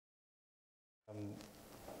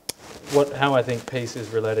how I think peace is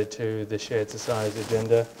related to the shared societies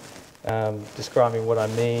agenda, describing what I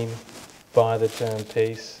mean by the term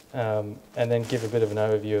peace, and then give a bit of an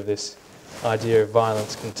overview of this idea of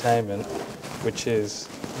violence containment, which is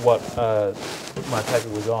what my paper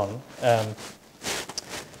was on.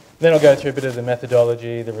 Then I'll go through a bit of the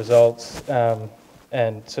methodology, the results,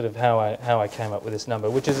 and sort of how I came up with this number,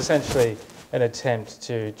 which is essentially an attempt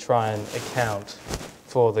to try and account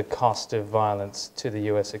for the cost of violence to the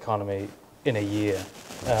US economy in a year.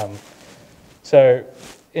 So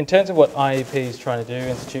in terms of what IEP is trying to do,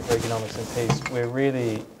 Institute for Economics and Peace, we're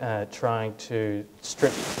really trying to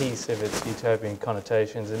strip peace of its utopian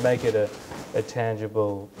connotations and make it a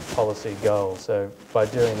tangible policy goal. So by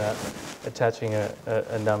doing that, attaching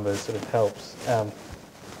a number sort of helps.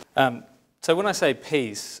 So when I say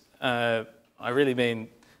peace, I really mean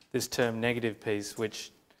this term negative peace,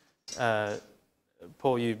 which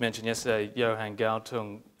Paul, you mentioned yesterday, Johann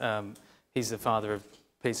Galtung, he's the father of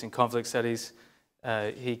peace and conflict studies.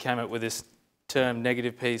 He came up with this term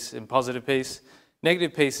negative peace and positive peace.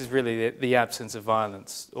 Negative peace is really the absence of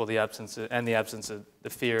violence, or the absence of the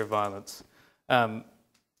fear of violence.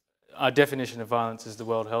 Our definition of violence is the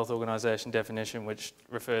World Health Organization definition, which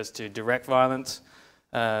refers to direct violence,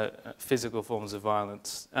 physical forms of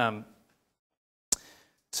violence.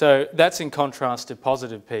 So that's in contrast to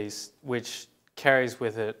positive peace, which carries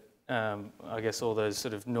with it, I guess, all those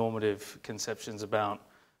sort of normative conceptions about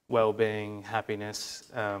well-being, happiness,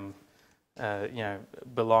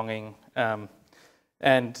 belonging,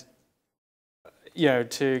 and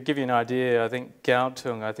to give you an idea, I think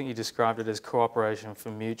Galtung, he described it as cooperation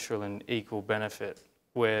for mutual and equal benefit,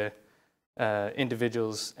 where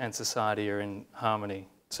individuals and society are in harmony.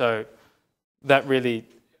 So that really,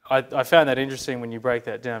 I found that interesting when you break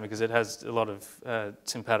that down, because it has a lot of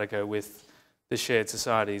simpatico with the shared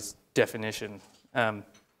societies definition.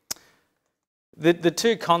 The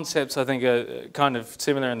two concepts, I think, are kind of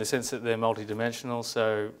similar in the sense that they're multidimensional.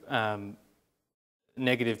 So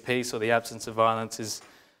negative peace, or the absence of violence, is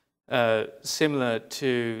similar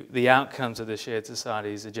to the outcomes of the shared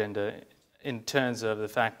societies agenda in terms of the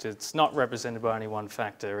fact it's not represented by any one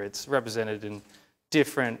factor. It's represented in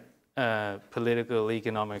different political,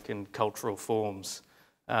 economic, and cultural forms.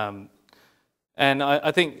 And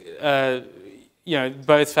I think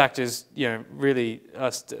both factors, really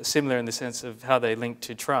are similar in the sense of how they link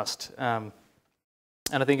to trust. And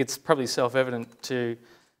I think it's probably self-evident to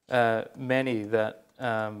many that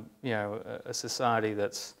a society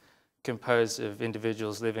that's composed of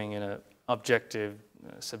individuals living in an objective,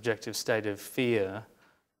 subjective state of fear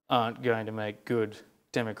aren't going to make good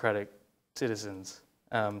democratic citizens.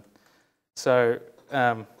 And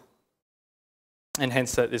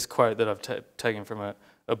hence this quote that I've taken from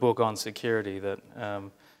a book on security, that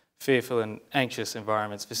fearful and anxious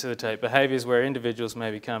environments facilitate behaviours where individuals may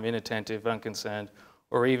become inattentive, unconcerned,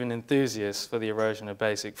 or even enthusiasts for the erosion of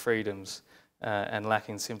basic freedoms and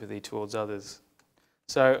lacking sympathy towards others.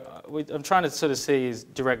 So I'm trying to sort of see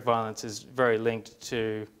direct violence is very linked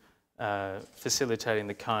to facilitating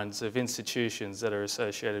the kinds of institutions that are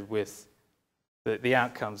associated with the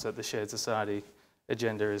outcomes that the shared society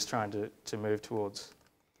agenda is trying to move towards.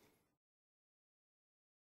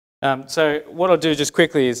 So what I'll do just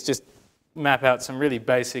quickly is just map out some really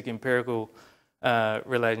basic empirical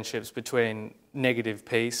relationships between negative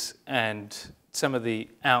peace and some of the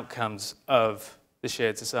outcomes of the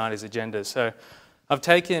shared societies agenda. So I've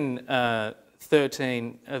taken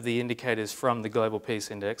 13 of the indicators from the Global Peace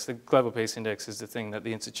Index. The Global Peace Index is the thing that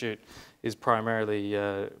the Institute is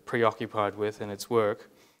primarily preoccupied with in its work.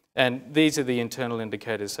 And these are the internal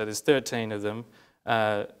indicators. So there's 13 of them.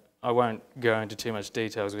 I won't go into too much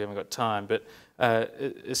detail because we haven't got time, but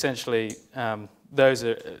essentially those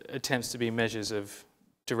are attempts to be measures of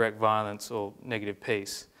direct violence or negative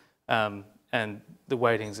peace. And the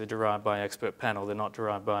weightings are derived by expert panel. They're not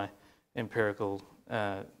derived by empirical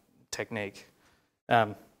technique.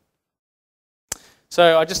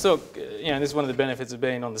 So I just thought, this is one of the benefits of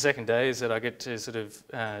being on the second day, is that I get to sort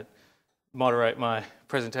of moderate my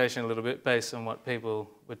presentation a little bit based on what people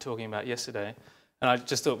were talking about yesterday. And I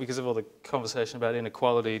just thought, because of all the conversation about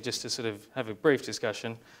inequality, just to sort of have a brief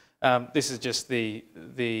discussion. This is just the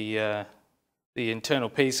internal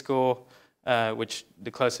peace score, which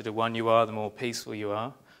the closer to 1 you are, the more peaceful you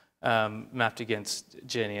are, mapped against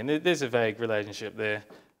Gini. And there's a vague relationship there,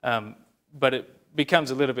 but it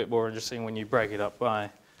becomes a little bit more interesting when you break it up by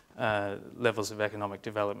levels of economic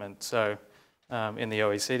development. So in the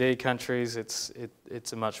OECD countries, it's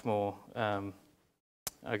a much more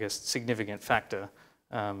I guess, significant factor,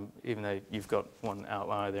 even though you've got one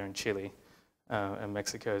outlier there in Chile, and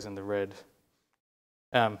Mexico's in the red.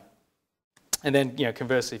 And then,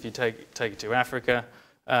 conversely, if you take it to Africa,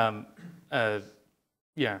 the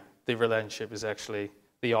relationship is actually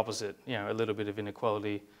the opposite. A little bit of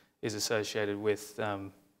inequality is associated with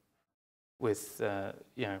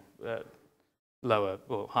lower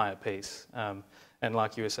or higher peace. And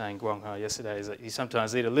like you were saying, Guangha, yesterday, is that you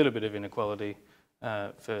sometimes need a little bit of inequality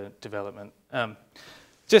for development.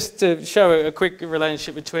 Just to show a quick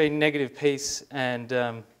relationship between negative peace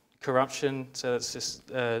and corruption. So that's just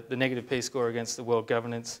the negative peace score against the world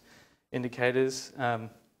governance indicators.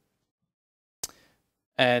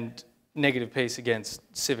 And negative peace against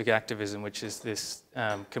civic activism, which is this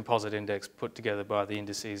composite index put together by the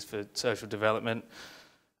Indices for Social Development,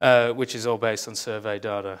 which is all based on survey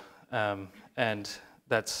data. And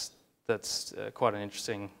that's quite an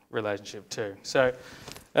interesting relationship too. So,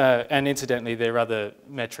 and incidentally, their other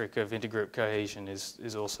metric of intergroup cohesion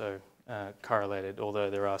is also correlated, although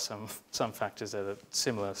there are some factors that are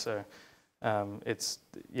similar. So it's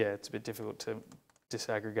a bit difficult to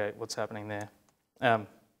disaggregate what's happening there.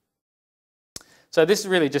 So this is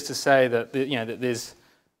really just to say that that there's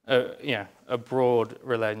a broad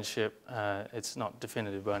relationship. It's not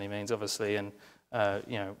definitive by any means, obviously, and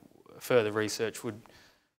further research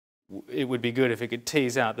would be good if it could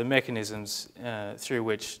tease out the mechanisms through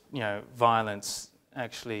which violence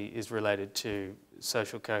actually is related to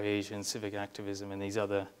social cohesion, civic activism, and these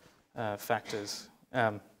other factors.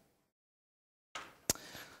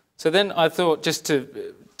 So then I thought, just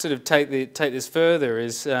to sort of take this further,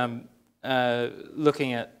 is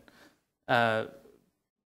looking at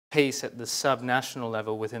peace at the subnational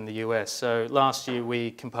level within the US. So last year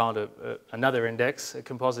we compiled another index, a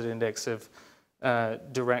composite index of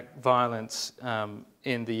direct violence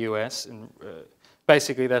in the US, and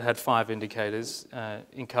basically that had 5 indicators: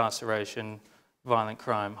 incarceration, violent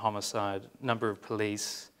crime, homicide, number of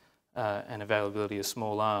police, and availability of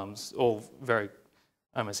small arms, all very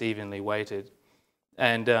almost evenly weighted.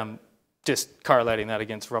 And just correlating that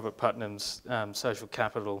against Robert Putnam's social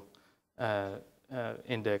capital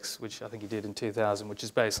index, which I think he did in 2000, which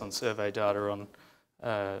is based on survey data on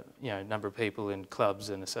number of people in clubs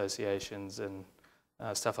and associations and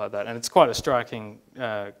stuff like that. And it's quite a striking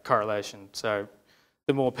correlation. So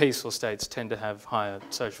the more peaceful states tend to have higher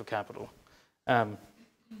social capital. And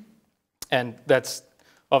that's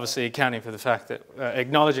obviously accounting for the fact that,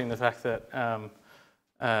 acknowledging the fact that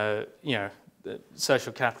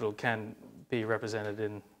social capital can be represented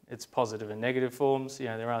in its positive and negative forms.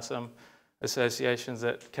 There are some associations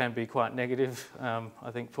that can be quite negative.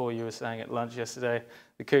 I think, Paul, you were saying at lunch yesterday,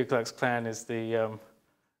 the Ku Klux Klan is the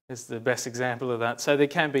best example of that. So there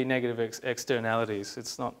can be negative externalities.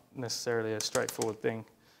 It's not necessarily a straightforward thing.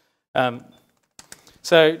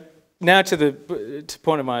 So now to the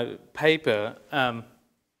point of my paper,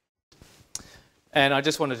 and I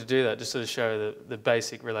just wanted to do that just to show the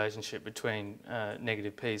basic relationship between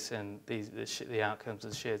negative peace and the outcomes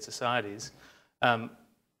of shared societies.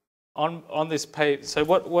 On this paper, so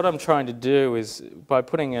what I'm trying to do is, by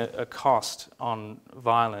putting a cost on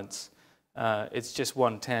violence, it's just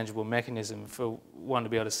one tangible mechanism for one to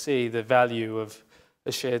be able to see the value of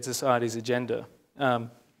a shared society's agenda. And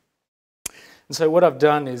so what I've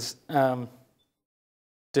done is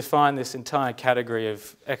define this entire category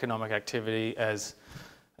of economic activity as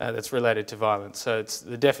that's related to violence. So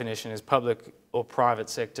the definition is public or private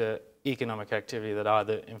sector economic activity that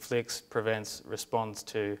either inflicts, prevents, responds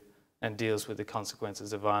to, and deals with the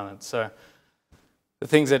consequences of violence. So the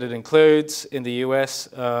things that it includes in the US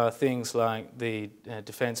are things like the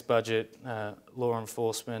defense budget, law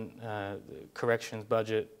enforcement, corrections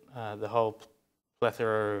budget, the whole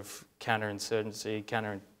plethora of counterinsurgency,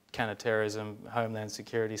 counterterrorism, homeland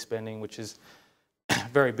security spending, which is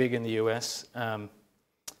very big in the US.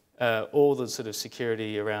 All the sort of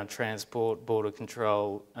security around transport, border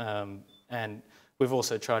control, and we've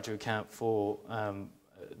also tried to account for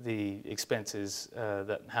the expenses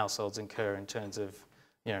that households incur in terms of,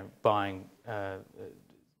 buying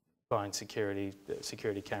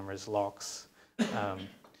security cameras, locks,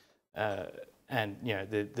 and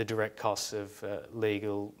the direct costs of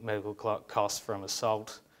legal, medical costs from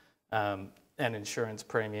assault, and insurance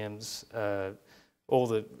premiums, all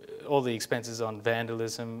the expenses on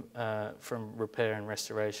vandalism from repair and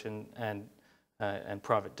restoration, and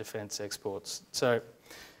private defence exports. So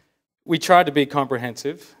we tried to be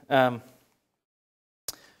comprehensive, and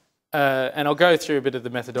I'll go through a bit of the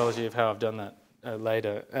methodology of how I've done that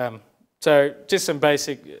later. So just some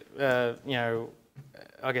basic,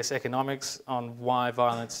 I guess, economics on why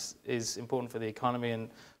violence is important for the economy, and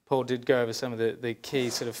Paul did go over some of the key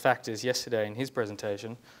sort of factors yesterday in his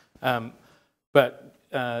presentation. But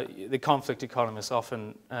the conflict economists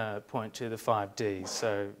often point to the 5 Ds,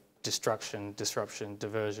 so destruction, disruption,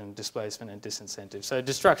 diversion, displacement, and disincentive. So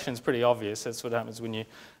destruction is pretty obvious. That's what happens when you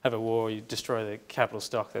have a war. You destroy the capital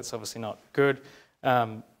stock. That's obviously not good.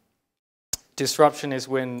 Disruption is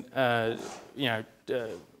when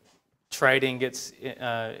trading gets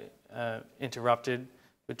interrupted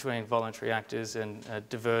between voluntary actors, and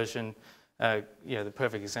diversion. The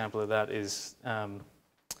perfect example of that is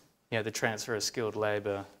the transfer of skilled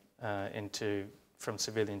labour from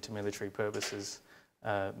civilian to military purposes.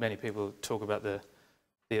 Many people talk about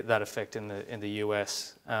that effect in the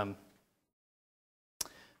US, and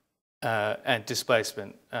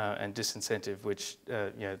displacement and disincentive, which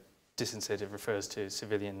disincentive refers to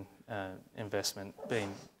civilian investment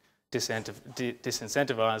being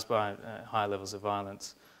disincentivized by high levels of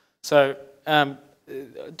violence. So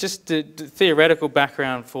just the theoretical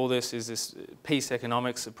background for this is this peace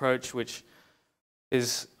economics approach, which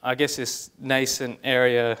is, I guess, this nascent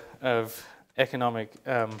area of economic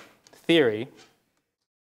theory.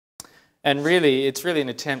 And really, it's really an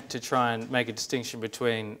attempt to try and make a distinction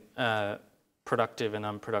between productive and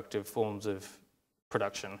unproductive forms of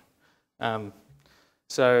production.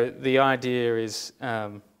 So the idea is,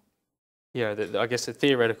 I guess the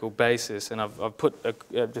theoretical basis, and I've put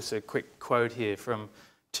just a quick quote here from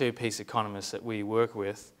 2 peace economists that we work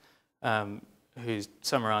with, who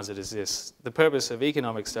summarise it as this: the purpose of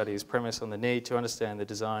economic study is premised on the need to understand the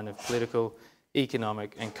design of political,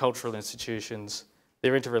 economic and cultural institutions,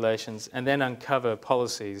 their interrelations, and then uncover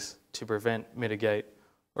policies to prevent, mitigate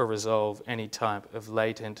or resolve any type of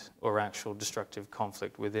latent or actual destructive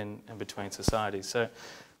conflict within and between societies. So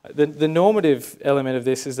the normative element of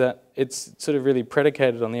this is that it's sort of really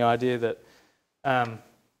predicated on the idea that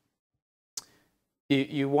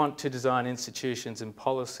you want to design institutions and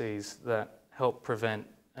policies that help prevent,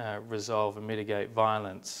 resolve and mitigate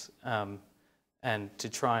violence, and to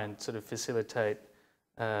try and sort of facilitate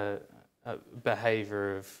a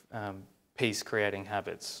behaviour of peace-creating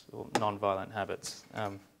habits or non-violent habits.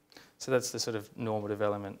 So that's the sort of normative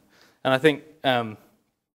element. And I think,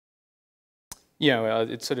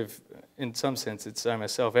 it's sort of, in some sense, it's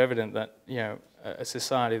almost self-evident that, a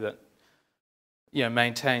society that,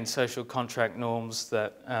 maintains social contract norms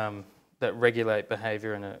that that regulate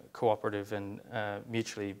behaviour in a cooperative and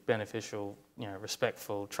mutually beneficial,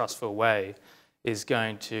 respectful, trustful way is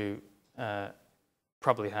going to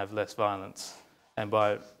probably have less violence, and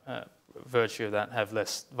by virtue of that have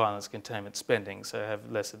less violence containment spending, so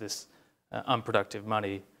have less of this unproductive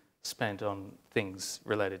money spent on things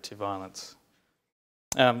related to violence.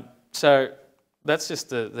 So that's just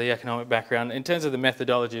the economic background. In terms of the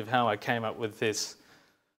methodology of how I came up with this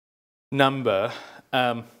number,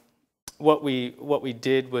 what we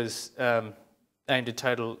did was aimed at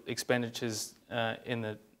total expenditures in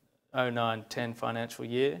the 2009-10 financial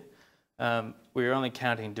year. We were only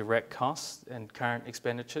counting direct costs and current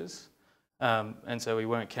expenditures, and so we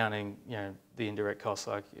weren't counting, the indirect costs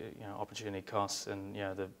like, opportunity costs and,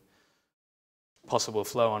 the possible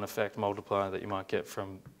flow-on effect multiplier that you might get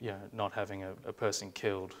from, not having a person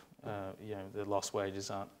killed. The lost wages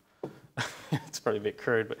aren't. It's probably a bit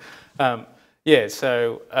crude, but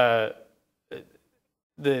So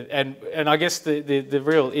and I guess the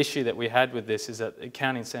real issue that we had with this is that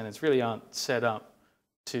accounting standards really aren't set up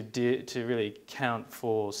to really count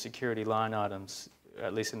for security line items,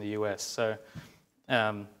 at least in the US. So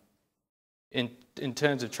in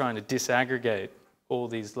terms of trying to disaggregate all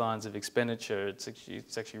these lines of expenditure, it's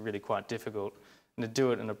actually really quite difficult. And to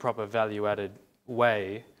do it in a proper value-added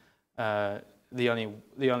way, the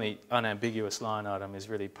only unambiguous line item is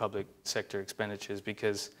really public sector expenditures,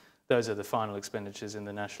 because those are the final expenditures in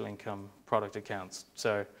the national income product accounts.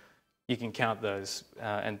 So you can count those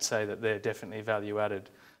and say that they're definitely value-added.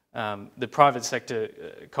 The private sector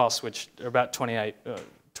costs, which are about 23%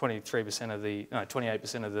 of the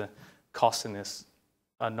 28% of the costs in this,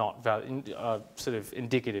 are not sort of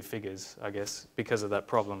indicative figures, I guess, because of that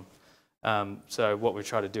problem. So what we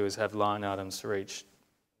try to do is have line items for each,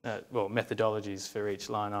 methodologies for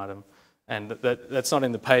each line item, and that's not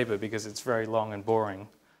in the paper because it's very long and boring.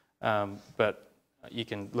 But you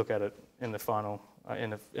can look at it in the final,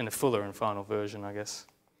 in a fuller and final version, I guess.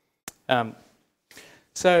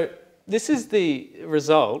 So this is the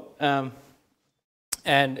result.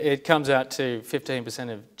 And it comes out to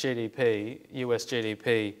 15% of GDP, US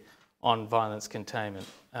GDP, on violence containment,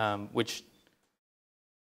 which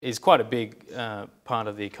is quite a big part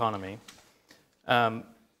of the economy. The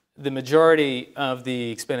majority of the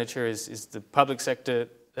expenditure is the public sector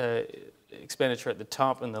expenditure at the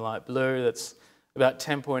top in the light blue. That's about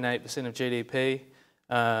 10.8% of GDP.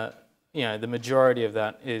 the majority of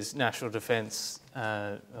that is national defence,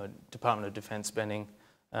 or Department of Defence spending,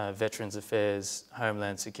 Veterans Affairs,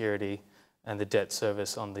 Homeland Security, and the debt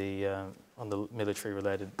service on the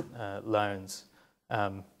military-related loans.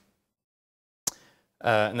 And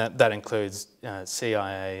that includes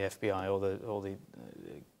CIA, FBI, all the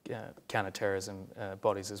counter-terrorism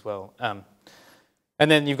bodies as well. And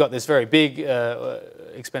then you've got this very big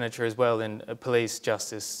expenditure as well in police,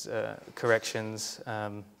 justice, corrections,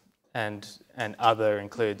 and other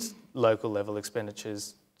includes local level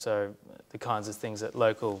expenditures. So the kinds of things that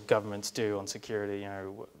local governments do on security,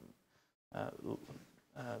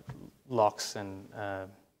 locks and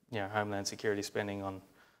Homeland Security spending on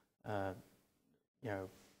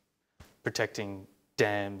protecting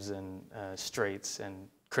dams and streets and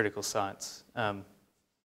critical sites.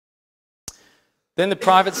 Then the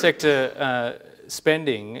private sector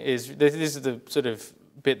spending this is the sort of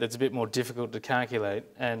bit that's a bit more difficult to calculate,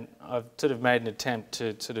 and I've sort of made an attempt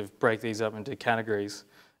to sort of break these up into categories.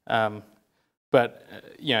 But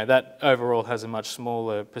that overall has a much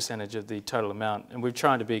smaller percentage of the total amount, and we're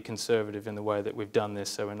trying to be conservative in the way that we've done this,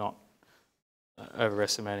 so we're not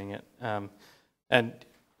overestimating it. And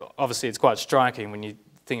obviously, it's quite striking when you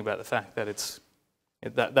think about the fact that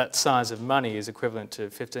that size of money is equivalent to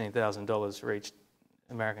 $15,000 for each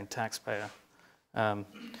American taxpayer. And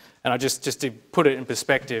just to put it in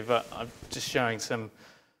perspective, I'm just showing some.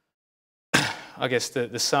 I guess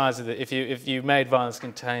the size of if you made violence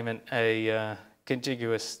containment a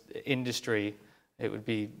contiguous industry, it would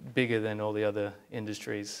be bigger than all the other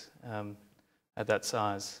industries at that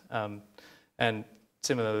size. And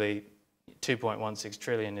similarly, 2.16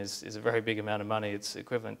 trillion is a very big amount of money. It's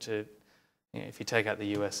equivalent to, if you take out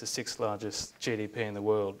the US, the 6th largest GDP in the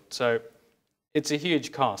world. So it's a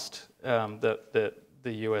huge cost that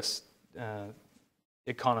the US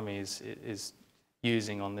economy is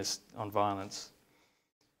using on violence.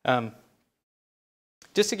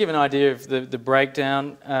 Just to give an idea of the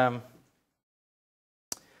breakdown,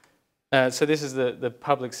 so this is the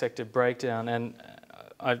public sector breakdown, and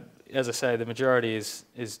as I say, the majority is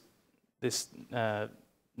this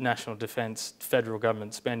national defence, federal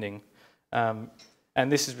government spending,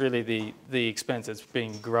 and this is really the expense that's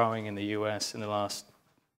been growing in the US in the last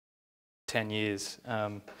 10 years.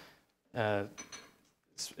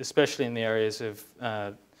 Especially in the areas of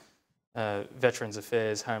Veterans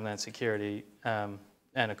Affairs, Homeland Security,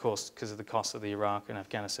 and of course, because of the cost of the Iraq and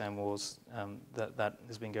Afghanistan wars, that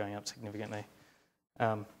has been going up significantly.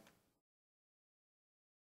 The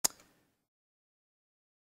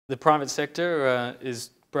private sector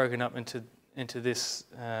is broken up into this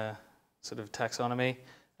sort of taxonomy.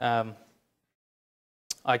 I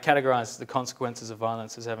categorise the consequences of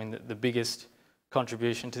violence as having the biggest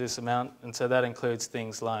contribution to this amount, and so that includes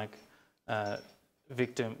things like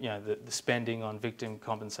victim, the spending on victim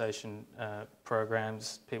compensation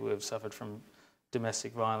programs, people who have suffered from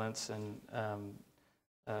domestic violence and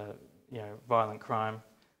violent crime,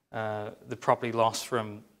 the property loss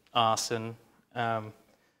from arson,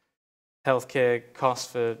 healthcare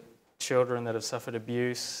costs for children that have suffered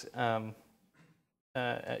abuse, the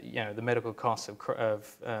medical costs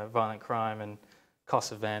of violent crime and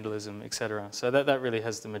costs of vandalism, etc. So that really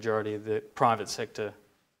has the majority of the private sector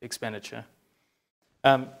expenditure.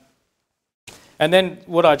 And then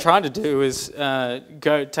what I tried to do is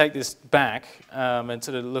take this back and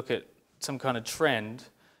sort of look at some kind of trend.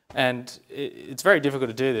 And it's very difficult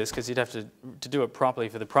to do this because you'd have to do it properly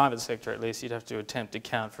for the private sector at least, you'd have to attempt to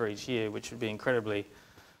count for each year, which would be incredibly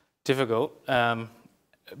difficult.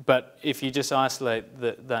 But if you just isolate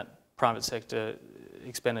that private sector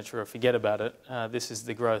expenditure or forget about it, this is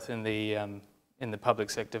the growth in the public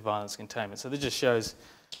sector violence containment. So this just shows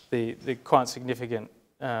the quite significant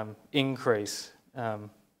increase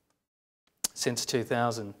since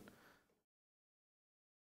 2000.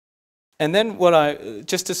 And then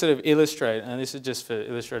just to sort of illustrate, and this is just for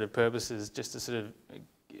illustrative purposes, just to sort of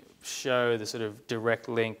show the sort of direct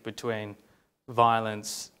link between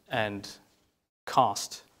violence and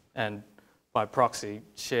cost, and by proxy,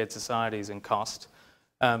 shared societies and cost.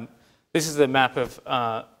 This is the map of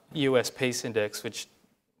US Peace Index,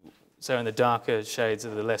 so in the darker shades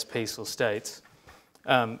are the less peaceful states.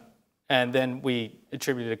 And then we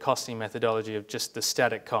attributed a costing methodology of just the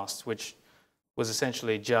static costs, which was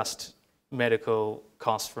essentially just medical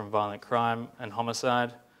costs from violent crime and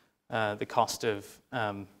homicide, the cost of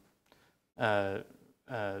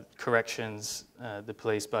corrections, the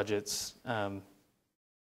police budgets,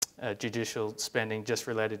 judicial spending just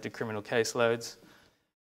related to criminal caseloads.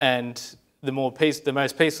 And the most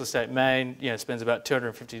peaceful state, Maine, spends about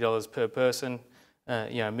 $250 per person.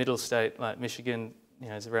 Middle state like Michigan,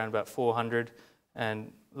 is around about 400,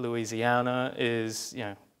 and Louisiana is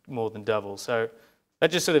more than double. So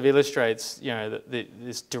that just sort of illustrates that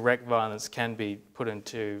this direct violence can be put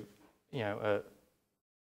into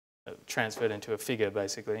transferred into a figure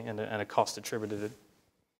basically, and a cost attributed.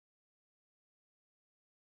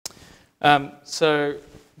 So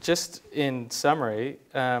just in summary,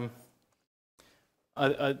 I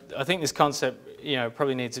think this concept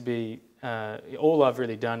probably needs to be, all I've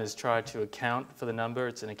really done is try to account for the number.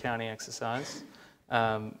 It's an accounting exercise.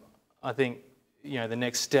 I think the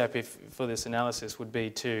next step for this analysis would be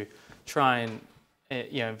to try and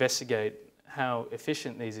investigate how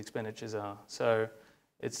efficient these expenditures are. So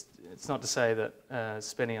it's not to say that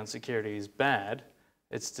spending on security is bad.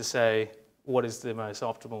 It's to say what is the most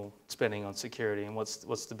optimal spending on security, and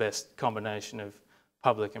what's the best combination of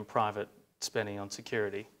public and private spending on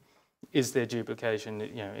security. Is there duplication?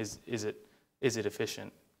 Is it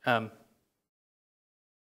efficient? And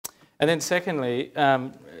then secondly, I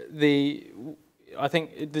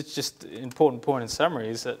think it's just an important point in summary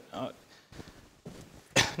is that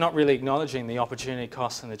not really acknowledging the opportunity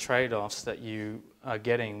costs and the trade-offs that you are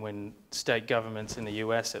getting when state governments in the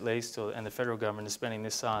US at least, and the federal government is spending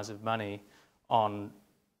this size of money on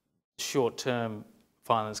short-term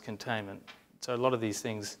violence containment. So a lot of these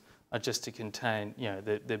things are just to contain,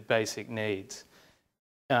 the basic needs.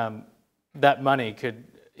 That money could,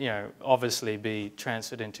 obviously be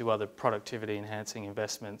transferred into other productivity-enhancing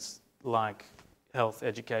investments like health,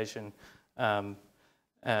 education, and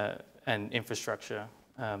infrastructure.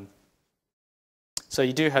 So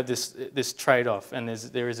you do have this trade-off, and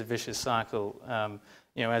there is a vicious cycle.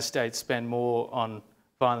 As states spend more on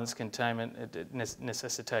violence containment, it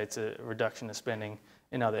necessitates a reduction of spending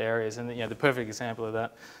in other areas. And the perfect example of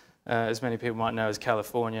that, as many people might know, is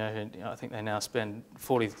California. And, I think they now spend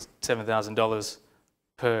 $47,000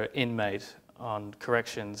 per inmate on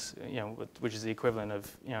corrections, which is the equivalent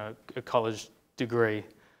of a college degree,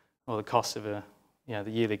 or the cost of the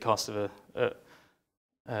yearly cost of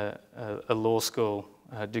a law school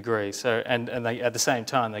degree. So and they, at the same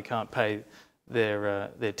time, they can't pay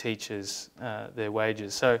their teachers their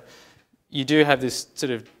wages. So you do have this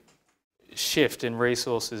sort of shift in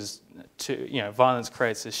resources to, violence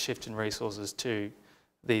creates this shift in resources to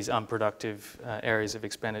these unproductive areas of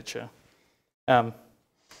expenditure.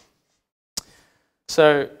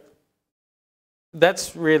 So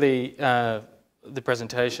that's really the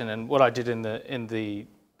presentation, and what I did in the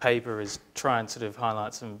paper is try and sort of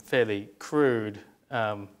highlight some fairly crude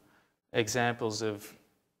examples of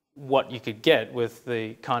what you could get with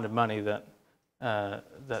the kind of money that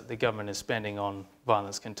that the government is spending on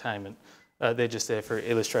violence containment. They're just there for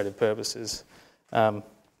illustrative purposes. But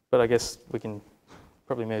I guess we can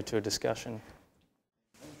probably move to a discussion.